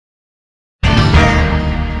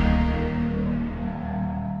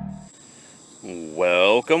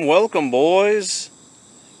Welcome, welcome, boys.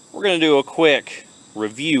 We're going to do a quick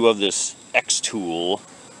review of this X tool,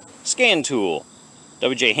 scan tool.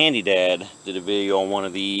 WJ Handy Dad did a video on one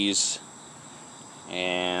of these,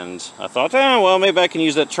 and I thought, well, maybe I can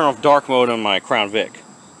use that turn off dark mode on my Crown Vic,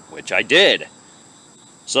 which I did.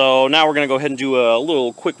 So now we're going to go ahead and do a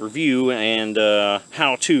little quick review and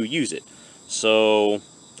how to use it. So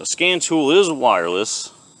the scan tool is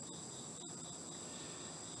wireless.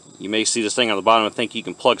 You may see this thing on the bottom and think you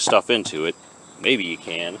can plug stuff into it. Maybe you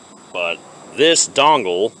can, but this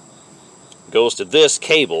dongle goes to this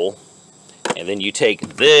cable, and then you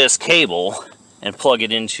take this cable and plug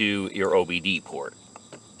it into your OBD port.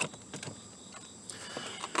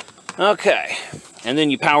 Okay, and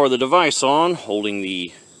then you power the device on, holding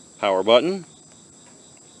the power button.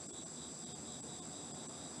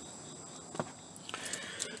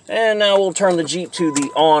 And now we'll turn the Jeep to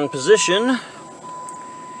the on position,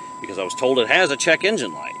 because I was told it has a check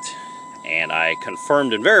engine light. And I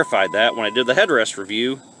confirmed and verified that when I did the headrest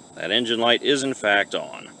review. That engine light is in fact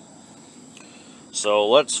on. So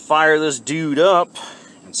let's fire this dude up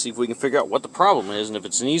and see if we can figure out what the problem is and if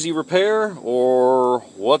it's an easy repair or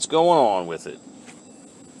what's going on with it.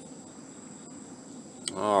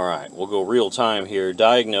 Alright, we'll go real time here.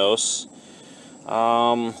 Diagnose.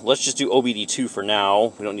 Let's just do OBD2 for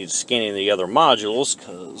now. We don't need to scan any of the other modules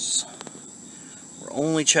because we're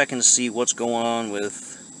only checking to see what's going on with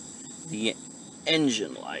the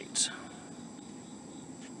engine light.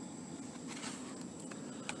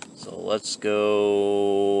 So let's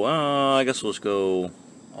go, I guess we'll just go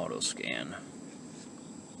auto scan.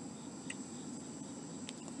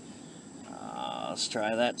 Let's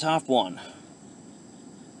try that top one.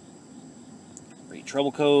 Read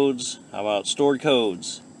trouble codes. How about stored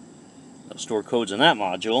codes? No stored codes in that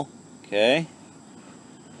module. Okay.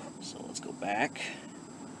 So let's go back.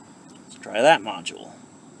 Let's try that module.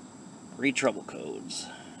 Read trouble codes.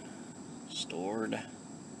 Stored.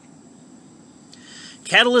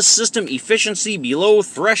 Catalyst system efficiency below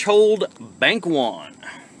threshold, bank 1.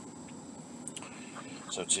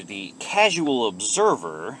 So to the casual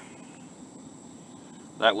observer,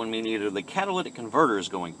 that would mean either the catalytic converter is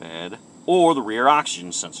going bad or the rear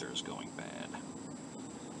oxygen sensor is going bad.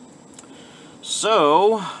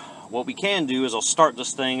 So what we can do is I'll start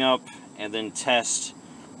this thing up and then test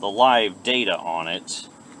the live data on it.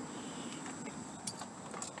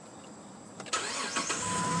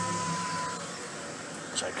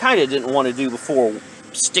 Which I kind of didn't want to do before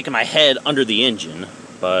sticking my head under the engine,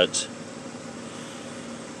 but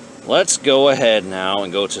let's go ahead now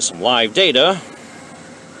and go to some live data.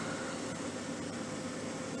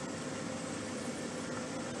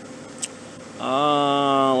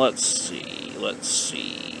 Let's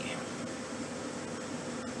see.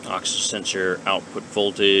 Oxygen sensor output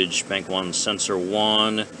voltage, bank 1 sensor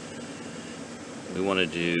 1. We want to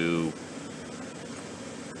do,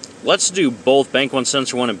 let's do both bank 1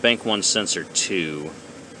 sensor 1 and bank 1 sensor 2.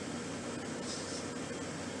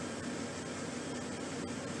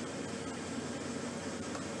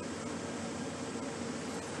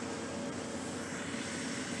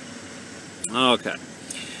 Okay.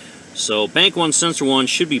 So bank 1 sensor 1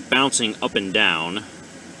 should be bouncing up and down,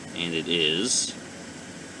 and it is.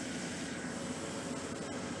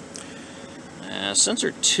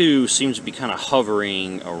 Sensor 2 seems to be kind of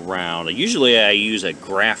hovering around. Usually I use a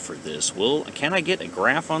graph for this. Can I get a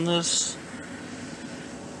graph on this?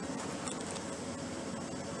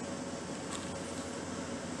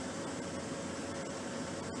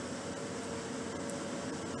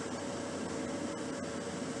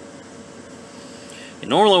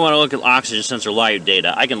 Normally when I look at oxygen sensor live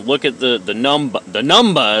data, I can look at the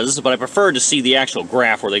numbers, but I prefer to see the actual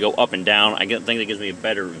graph where they go up and down. I think that gives me a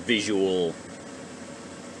better visual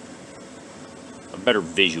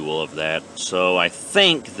of that. So I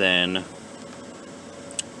think then,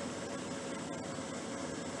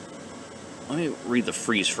 let me read the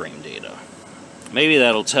freeze frame data. Maybe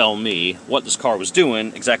that'll tell me what this car was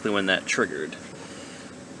doing exactly when that triggered.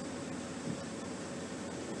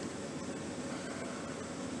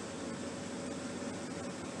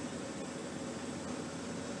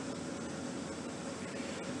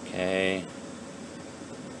 Okay,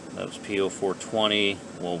 that was P0420.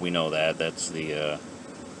 Well, we know that. That's the,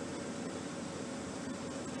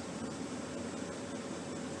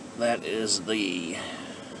 that is the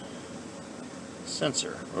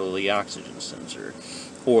sensor, or the oxygen sensor,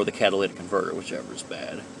 or the catalytic converter, whichever is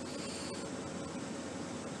bad.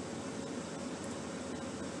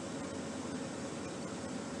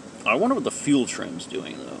 I wonder what the fuel trim's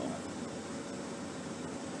doing, though.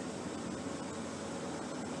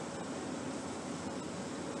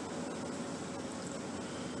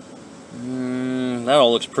 that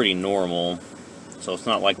all looks pretty normal. So it's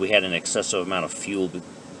not like we had an excessive amount of fuel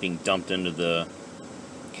being dumped into the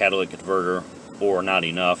catalytic converter, or not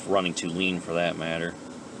enough, running too lean for that matter.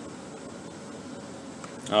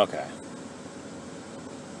 Okay.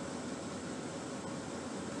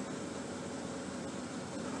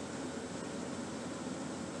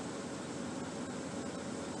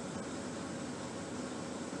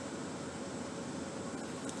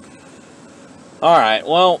 Alright,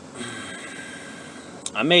 well,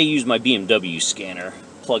 I may use my BMW scanner,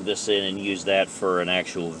 plug this in and use that for an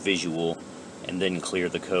actual visual, and then clear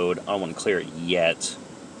the code. I don't want to clear it yet.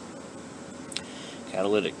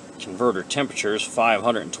 Catalytic converter temperature is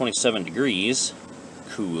 527 degrees.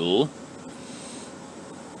 Cool.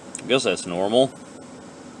 I guess that's normal.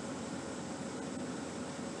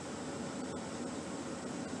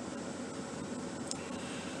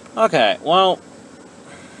 Okay, well,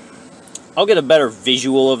 I'll get a better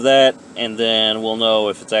visual of that, and then we'll know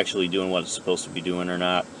if it's actually doing what it's supposed to be doing or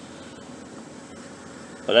not.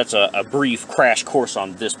 But that's a brief crash course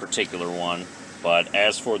on this particular one. But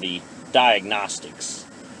as for the diagnostics,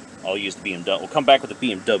 I'll use the BMW. We'll come back with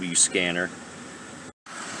the BMW scanner.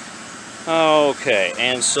 Okay,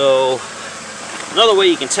 and so another way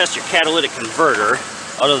you can test your catalytic converter,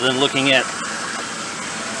 other than looking at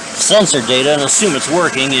sensor data and assume it's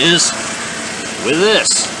working, is with this.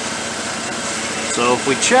 So if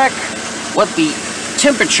we check what the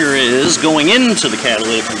temperature is going into the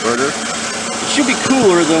catalytic converter, it should be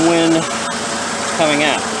cooler than when it's coming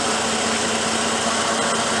out.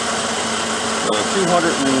 So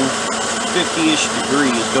 250-ish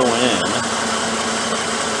degrees going in.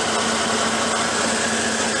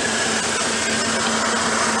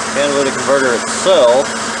 Catalytic converter itself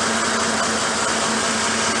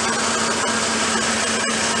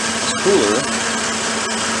is cooler.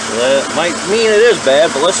 That might mean it is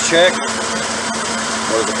bad, but let's check.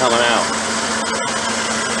 What is it coming out?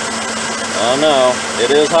 Oh no,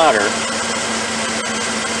 it is hotter.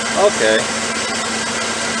 Okay.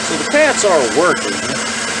 So the pads are working.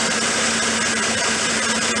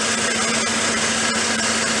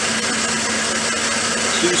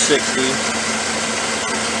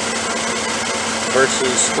 $260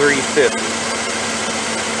 versus $350.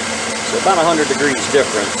 So about 100 degrees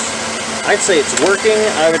difference. I'd say it's working.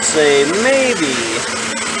 I would say maybe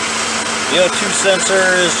the O2 sensor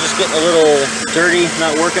is just getting a little dirty,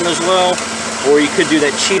 not working as well. Or you could do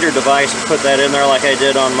that cheater device and put that in there like I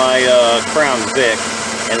did on my Crown Vic,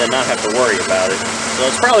 and then not have to worry about it. So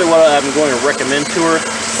that's probably what I'm going to recommend to her,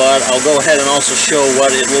 but I'll go ahead and also show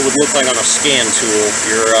what it would look like on a scan tool,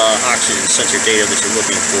 your oxygen sensor data that you're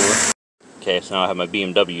looking for. Okay, so now I have my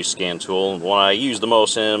BMW scan tool, the one I use the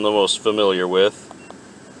most and am the most familiar with.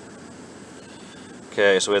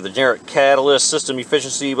 Okay, so we have the generic catalyst system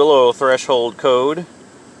efficiency below threshold code.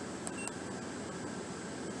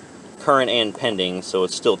 Current and pending, so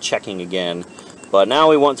it's still checking again. But now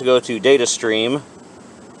we want to go to data stream.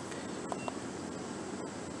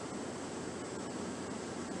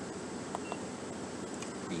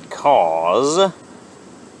 Because...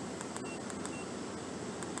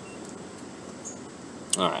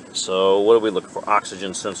 Alright, so what are we looking for?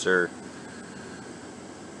 Oxygen sensor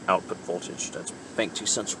output voltage. That's bank 2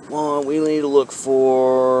 sensor 1. We need to look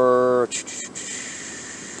for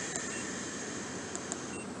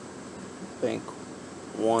bank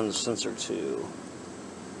 1 sensor 2,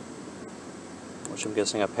 which I'm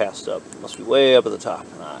guessing I passed up. It must be way up at the top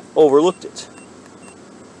and I overlooked it.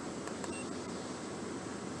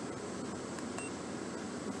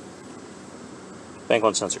 Bank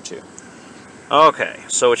 1 sensor 2. Okay,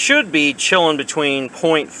 so it should be chilling between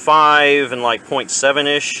 0.5 and like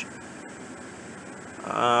 0.7-ish.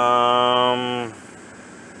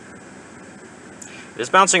 It's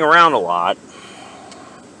bouncing around a lot.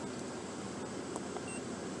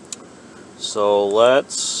 So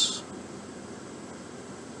let's...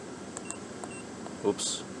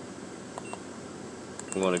 Oops.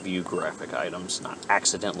 I'm going to view graphic items, not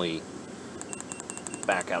accidentally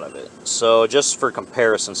back out of it. So just for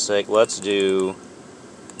comparison's sake, let's do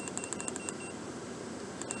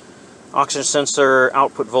oxygen sensor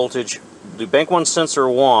output voltage. Do bank 1 sensor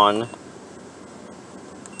 1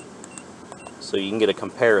 so you can get a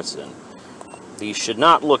comparison. These should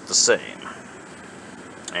not look the same.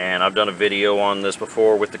 And I've done a video on this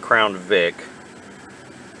before with the Crown Vic.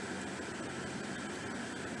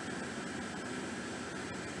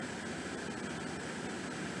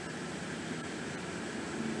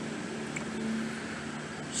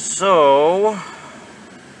 So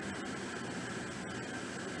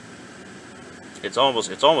it's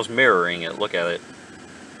almost mirroring it. Look at it.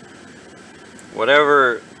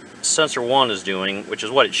 Whatever sensor 1 is doing, which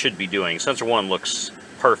is what it should be doing. Sensor 1 looks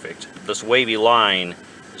perfect. This wavy line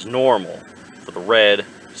is normal for the red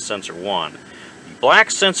sensor 1. The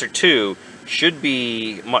black sensor 2 should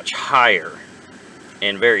be much higher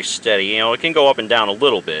and very steady. You know, it can go up and down a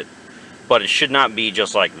little bit, but it should not be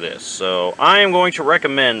just like this. So I am going to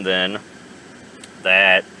recommend then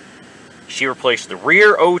that she replace the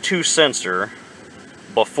rear O2 sensor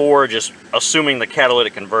before just assuming the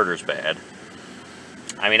catalytic converter is bad.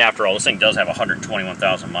 I mean, after all, this thing does have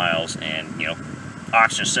 121,000 miles, and, you know,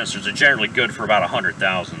 oxygen sensors are generally good for about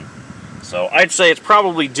 100,000. So I'd say it's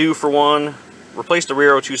probably due for one. Replace the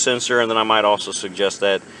rear O2 sensor, and then I might also suggest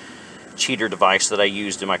that cheater device that I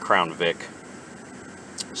used in my Crown Vic.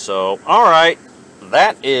 So, alright,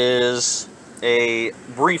 that is a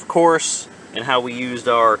brief course in how we used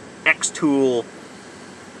our X-Tool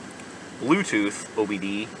Bluetooth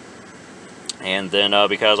OBD. And then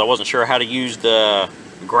because I wasn't sure how to use the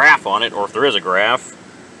graph on it, or if there is a graph,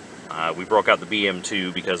 we broke out the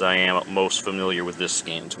BM2 because I am most familiar with this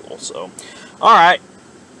scan tool. So, alright,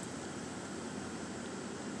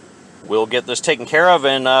 we'll get this taken care of,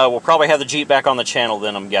 and we'll probably have the Jeep back on the channel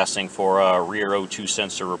then, I'm guessing, for rear O2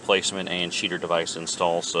 sensor replacement and cheater device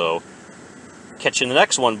install. So, catch you in the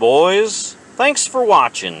next one, boys. Thanks for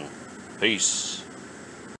watching. Peace.